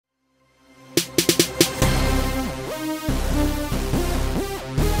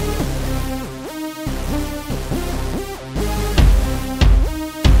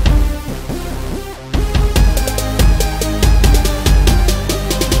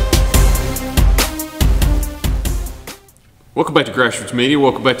Welcome back to Grassroots Media.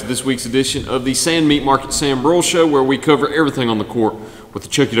 Welcome back to this week's edition of the Sand Meat Market Sam Broyles Show, where we cover everything on the court with the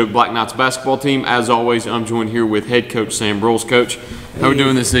Chucky Doak Black Knights basketball team. As always, I'm joined here with head coach Sam Broyles. Coach, how are we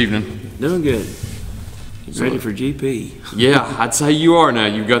doing this evening? Doing good. Ready for GP. Yeah, I'd say you are now.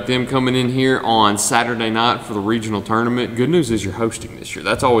 You've got them coming in here on Saturday night for the regional tournament. Good news is you're hosting this year.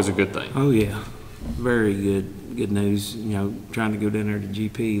 That's always a good thing. Oh, yeah. Very good. Good news. You know, trying to go down there to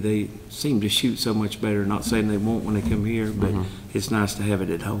GP, they seem to shoot so much better. Not saying they won't when they come here, but it's nice to have it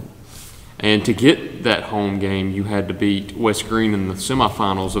at home. And to get that home game, you had to beat West Green in the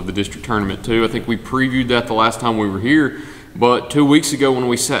semifinals of the district tournament, too. I think we previewed that the last time we were here. But 2 weeks ago when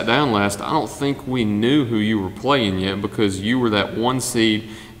we sat down last, I don't think we knew who you were playing yet, because you were that one seed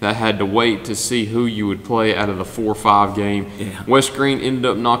that had to wait to see who you would play out of the 4-5 game. Yeah. West Green ended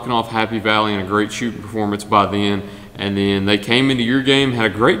up knocking off Happy Valley in a great shooting performance by then. And then they came into your game, had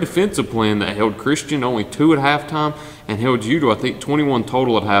a great defensive plan that held Christian only 2 at halftime and held you to, I think, 21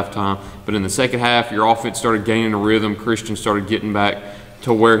 total at halftime. But in the second half, your offense started gaining a rhythm. Christian started getting back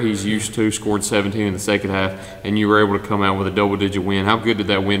to where he's used to, scored 17 in the second half, and you were able to come out with a double-digit win. How good did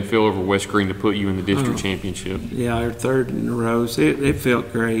that win feel over West Green to put you in the district championship? Yeah, our third in a row. So it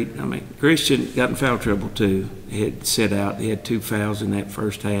felt great. I mean, Christian got in foul trouble too. He had set out. He had 2 fouls in that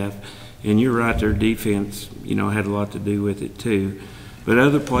first half. And you're right, their defense, you know, had a lot to do with it too. But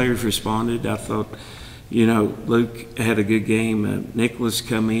other players responded. I thought, you know, Luke had a good game. Nicholas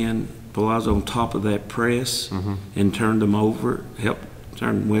come in, Broyles on top of that press and turned them over, helped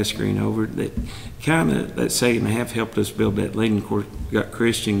turn West Green over. That kind of, that second half helped us build that lead. And of course, got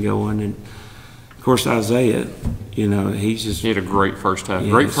Christian going. And of course, Isaiah, you know, he had a great first half, yes,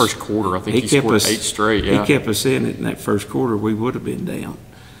 great first quarter. I think he scored 8 straight. Yeah. He kept us in it in that first quarter. We would have been down.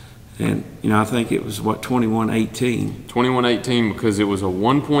 And, you know, I think it was, what, 21-18? 21-18, because it was a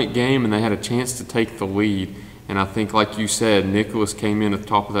 1-point game and they had a chance to take the lead. And I think, like you said, Nicholas came in at the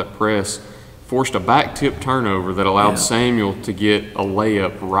top of that press, forced a back tip turnover that allowed Samuel to get a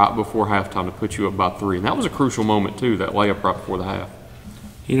layup right before halftime to put you up by 3. And that was a crucial moment, too, that layup right before the half.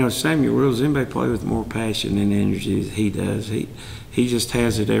 You know, Samuel Wills, anybody play with more passion and energy as he does. He just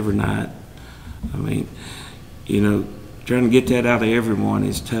has it every night. I mean, you know, trying to get that out of everyone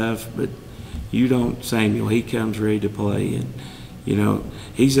is tough, but you don't, Samuel. He comes ready to play, and you know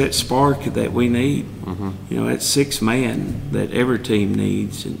he's that spark that we need. You know, that 6th man that every team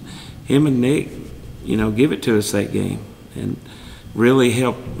needs, and him and Nick, you know, give it to us that game, and really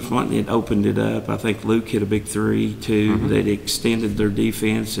helped. It opened it up. I think Luke hit a big 3 too that extended their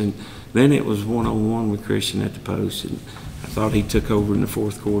defense, and then it was 1-on-1 with Christian at the post, and I thought he took over in the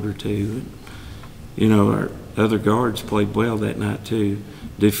 4th quarter too. And, you know, our other guards played well that night too.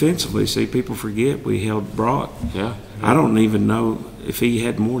 Defensively, see, people forget we held Brock. Yeah. I don't even know if he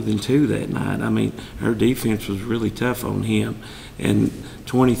had more than 2 that night. I mean, our defense was really tough on him. And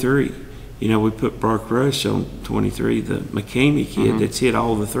 23, you know, we put Brock Rush on 23, the McCamey kid that's hit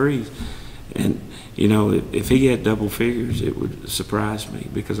all the threes. And, you know, if he had double figures, it would surprise me,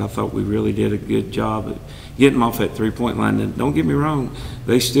 because I thought we really did a good job of getting him off that 3-point line. And don't get me wrong,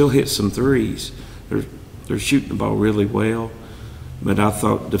 they still hit some threes. They're shooting the ball really well, but I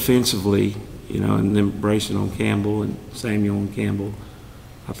thought defensively, you know, and them bracing on Campbell and Samuel and Campbell,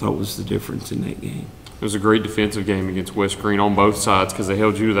 I thought was the difference in that game. It was a great defensive game against West Green on both sides, because they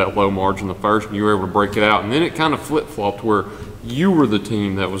held you to that low margin the first, and you were able to break it out. And then it kind of flip-flopped where you were the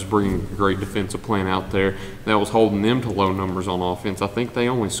team that was bringing a great defensive plan out there that was holding them to low numbers on offense. I think they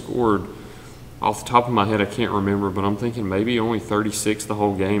only scored, off the top of my head, I can't remember, but I'm thinking maybe only 36 the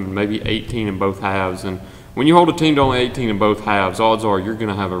whole game and maybe 18 in both halves. And when you hold a team to only 18 in both halves, odds are you're going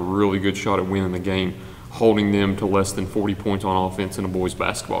to have a really good shot at winning the game, holding them to less than 40 points on offense in a boys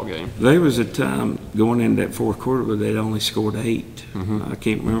basketball game. There was a time going into that 4th quarter where they'd only scored 8. I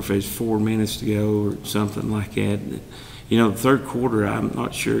can't remember if it was 4 minutes to go or something like that. You know, the 3rd quarter, I'm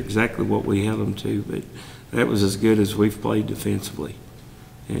not sure exactly what we held them to, but that was as good as we've played defensively.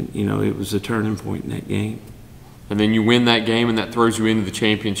 And, you know, it was a turning point in that game. And then you win that game, and that throws you into the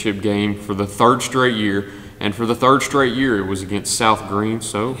championship game for the 3rd straight year. And for the 3rd straight year, it was against South Green.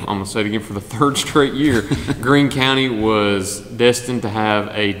 So I'm going to say it again, for the 3rd straight year, Greene County was destined to have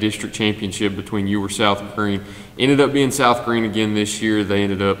a district championship between you or South Green. Ended up being South Green again this year. They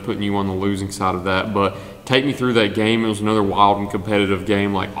ended up putting you on the losing side of that. But take me through that game. It was another wild and competitive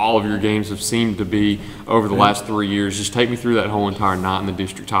game, like all of your games have seemed to be over the last 3 years. Just take me through that whole entire night in the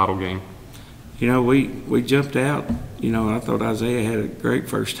district title game. You know, we jumped out. You know, I thought Isaiah had a great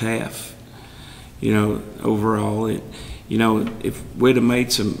first half. You know, overall, you know, if we'd have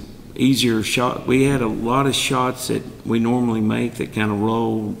made some easier shots, we had a lot of shots that we normally make that kind of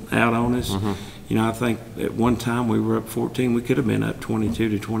roll out on us. I think at one time we were up 14. We could have been up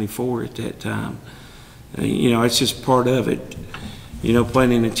 22-24 at that time. It's just part of it.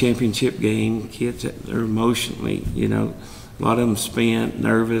 Playing in a championship game, kids, they're emotionally, a lot of them spent,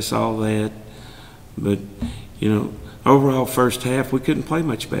 nervous, all that. But, overall first half, we couldn't play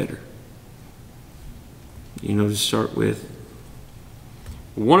much better, to start with.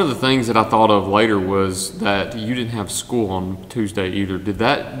 One of the things that I thought of later was that you didn't have school on Tuesday either.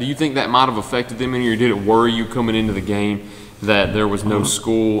 Do you think that might have affected them any, or did it worry you coming into the game that there was no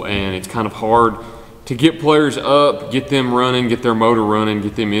school and it's kind of hard to get players up, get them running, get their motor running,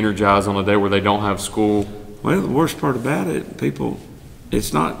 get them energized on a day where they don't have school? Well, the worst part about it,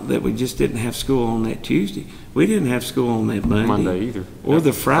 it's not that we just didn't have school on that Tuesday. We didn't have school on that Monday either, or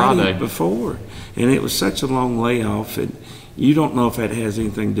the Friday before. And it was such a long layoff, and you don't know if that has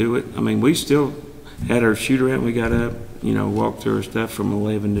anything to do with it. I mean, we still had our shoot-around. We got up, walked through our stuff from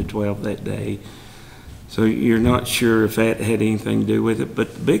 11 to 12 that day. So you're not sure if that had anything to do with it.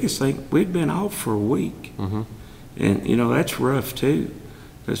 But the biggest thing, we'd been off for a week. Mm-hmm. And, that's rough, too,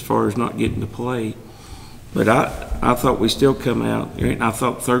 as far as not getting to play. But I thought we still come out, and I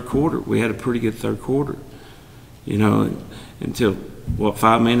thought third quarter, we had a pretty good third quarter, until,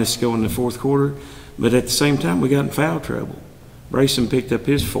 5 minutes to go in the fourth quarter. But at the same time, we got in foul trouble. Brayson picked up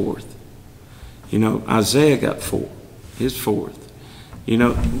his fourth. Isaiah got his fourth.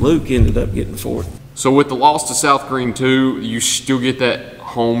 Luke ended up getting fourth. So with the loss to South Green too, you still get that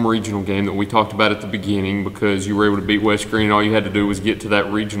home regional game that we talked about at the beginning, because you were able to beat West Green. All you had to do was get to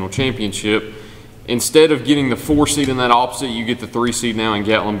that regional championship. Instead of getting the 4 seed in that opposite, you get the 3 seed now in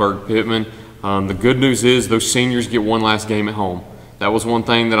Gatlinburg-Pittman. The good news is those seniors get one last game at home. That was one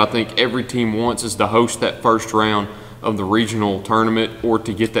thing that I think every team wants, is to host that first round of the regional tournament or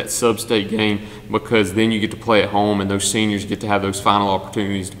to get that sub-state game, because then you get to play at home and those seniors get to have those final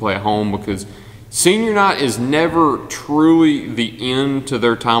opportunities to play at home, because senior night is never truly the end to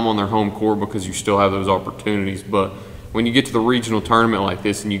their time on their home court, because you still have those opportunities. But when you get to the regional tournament like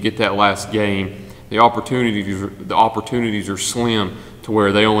this and you get that last game, the opportunities are slim to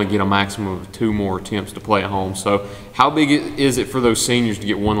where they only get a maximum of 2 more attempts to play at home. So how big is it for those seniors to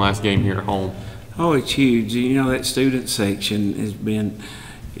get one last game here at home? Oh, it's huge. That student section has been,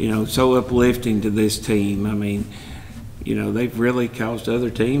 so uplifting to this team. I mean, they've really caused other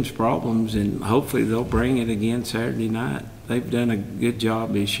teams problems, and hopefully they'll bring it again Saturday night. They've done a good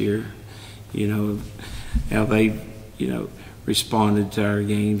job this year, how they've, responded to our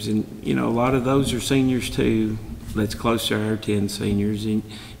games. And, a lot of those are seniors too. That's close to our 10 seniors. And,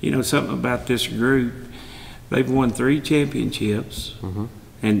 something about this group, they've won 3 championships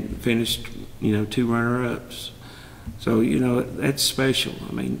and finished, 2 runner-ups. So, that's special.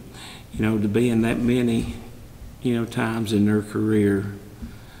 I mean, to be in that many, times in their career,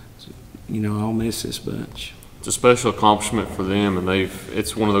 I'll miss this bunch. It's a special accomplishment for them, and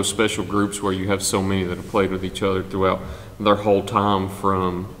it's one of those special groups where you have so many that have played with each other throughout their whole time,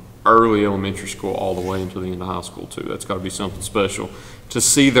 from early elementary school all the way until the end of high school too. That's got to be something special to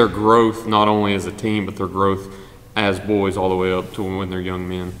see their growth, not only as a team, but their growth as boys all the way up to when they're young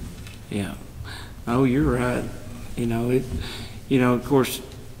men. Yeah. Oh, you're right. Of course,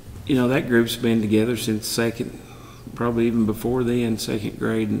 that group's been together since second, probably even before then, second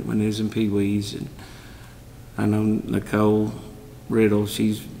grade, when it was in Pee Wees. And I know Nicole Riddle,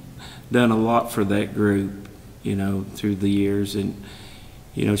 she's done a lot for that group, through the years. And,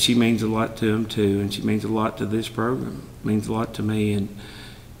 she means a lot to them too, and she means a lot to this program. Means a lot to me. And,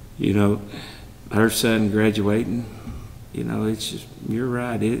 her son graduating, it's just, you're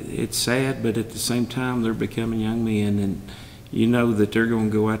right. It's sad, but at the same time, they're becoming young men, and that they're going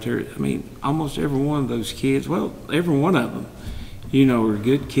to go out there. I mean, almost every one of those kids, well, every one of them, are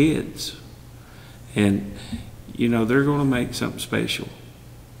good kids. And, they're going to make something special.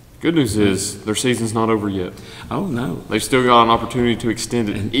 Good news is their season's not over yet. Oh, no. They've still got an opportunity to extend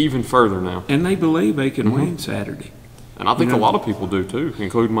it even further now. And they believe they can win Saturday. And I think a lot of people do too,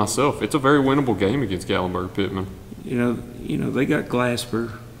 including myself. It's a very winnable game against Gatlinburg-Pittman. They got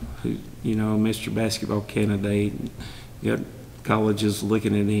Glasper, who, Mr. Basketball candidate. You got colleges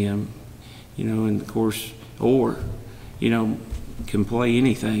looking at him, and of course, can play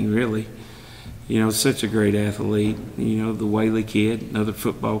anything really. Such a great athlete. The Whaley kid, another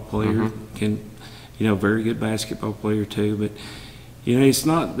football player, can, very good basketball player too. But, it's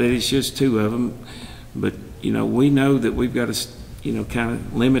not that it's just 2 of them, but, we know that we've got to, kind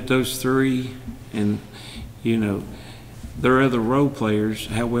of limit those 3, and, their other role players,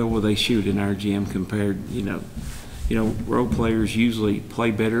 how well will they shoot in our gym compared, role players usually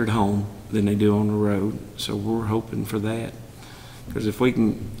play better at home than they do on the road, so we're hoping for that. Because if we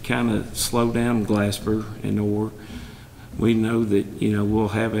can kind of slow down Glasper and Orr, we know that, we'll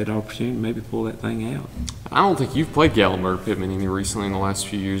have that opportunity to maybe pull that thing out. I don't think you've played Gatlinburg Pittman any recently in the last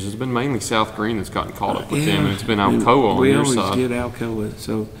few years. It's been mainly South Green that's gotten caught up with them, and it's been Alcoa on your side. We always get Alcoa.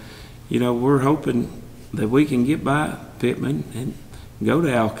 So, we're hoping that we can get by Pittman and go to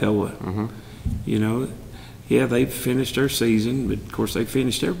Alcoa. They've finished their season, but of course they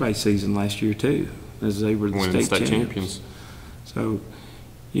finished everybody's season last year too, as they were the state champions. So,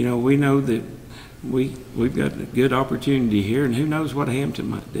 we know that we've got a good opportunity here, and who knows what Hampton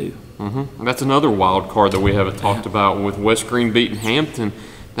might do. That's another wild card that we haven't talked about with West Green beating Hampton.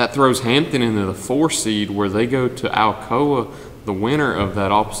 That throws Hampton into the 4 seed where they go to Alcoa, the winner of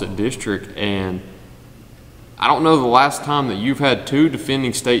that opposite district. And I don't know the last time that you've had 2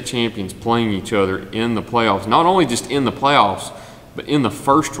 defending state champions playing each other in the playoffs. Not only just in the playoffs, but in the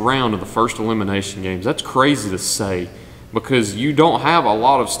first round of the first elimination games. That's crazy to say, because you don't have a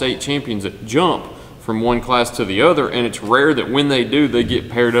lot of state champions that jump from one class to the other, and it's rare that when they do, they get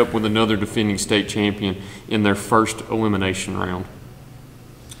paired up with another defending state champion in their first elimination round.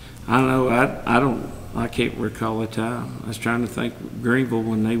 I don't know. I can't recall a time. I was trying to think Greenville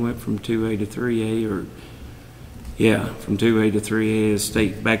when they went from 2A to 3A, from 2A to 3A as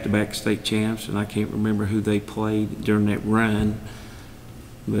back-to-back state champs, and I can't remember who they played during that run.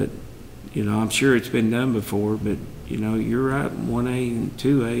 But I'm sure it's been done before. But you're right. 1A and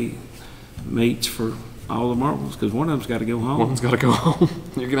 2A meets for all the marbles because one of them's got to go home. One's got to go home.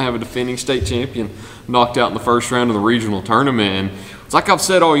 You're going to have a defending state champion knocked out in the first round of the regional tournament. And it's like I've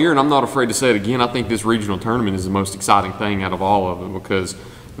said all year, and I'm not afraid to say it again, I think this regional tournament is the most exciting thing out of all of it because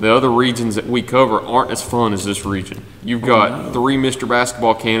the other regions that we cover aren't as fun as this region. You've got 3 Mr.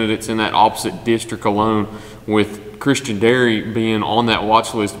 Basketball candidates in that opposite district alone, with Christian Dairy being on that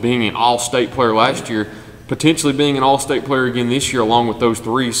watch list, being an all-state player last year, potentially being an all-state player again this year along with those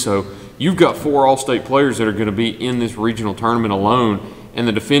 3. So you've got 4 all-state players that are going to be in this regional tournament alone, and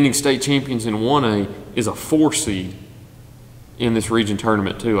the defending state champions in 1A is a 4 seed in this region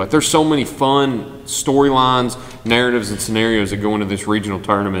tournament too. Like, there's so many fun storylines, narratives, and scenarios that go into this regional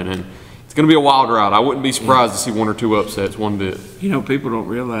tournament, and it's going to be a wild ride. I wouldn't be surprised to see 1 or 2 upsets one bit. People don't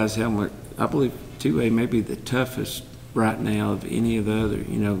realize how much. I believe 2A may be the toughest right now of any of the other.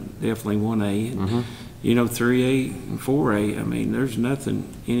 Definitely 1A and 3A and 4A. I mean, there's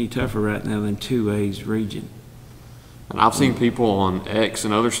nothing any tougher right now than 2A's region. And I've seen people on X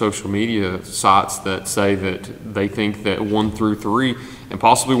and other social media sites that say that they think that 1 through 3 and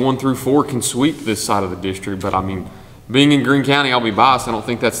possibly 1 through 4 can sweep this side of the district. But I mean, being in Greene County, I'll be biased. I don't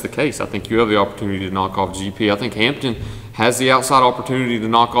think that's the case. I think you have the opportunity to knock off GP. I think Hampton has the outside opportunity to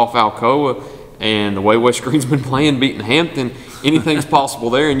knock off Alcoa. And the way West Green's been playing, beating Hampton, anything's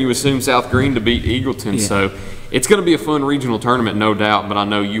possible there. And you assume South Green to beat Eagleton. Yeah. So it's going to be a fun regional tournament, no doubt. But I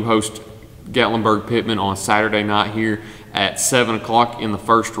know you host Gatlinburg Pittman on Saturday night here at 7 o'clock in the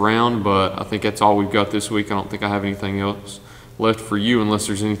first round, but I think that's all we've got this week. I don't think I have anything else left for you unless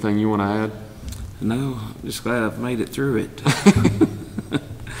there's anything you want to add. No, I'm just glad I've made it through it.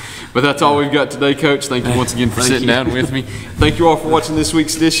 But that's all we've got today, Coach. Thank you once again for sitting down with me. Thank you all for watching this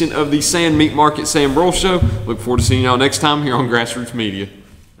week's edition of the Sand Meat Market Sam Broyles Show. Look forward to seeing y'all next time here on Grassroots Media.